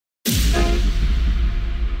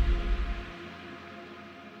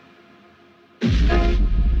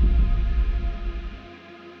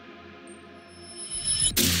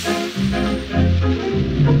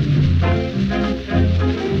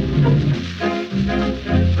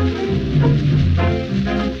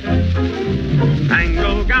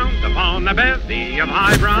of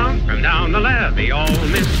high brown from down the levee, all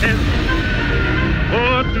misfits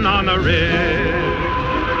putting on the rig.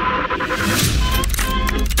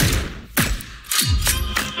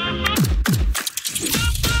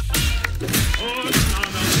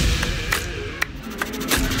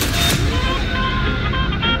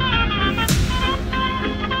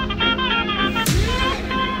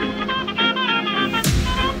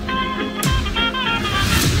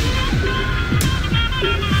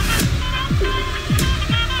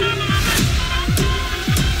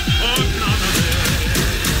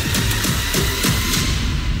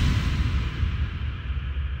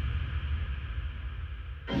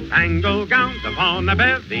 Spangled gowns upon a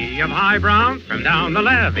bevy of high browns from down the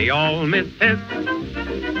levee, all misfits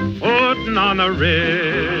putting on a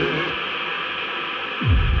rig.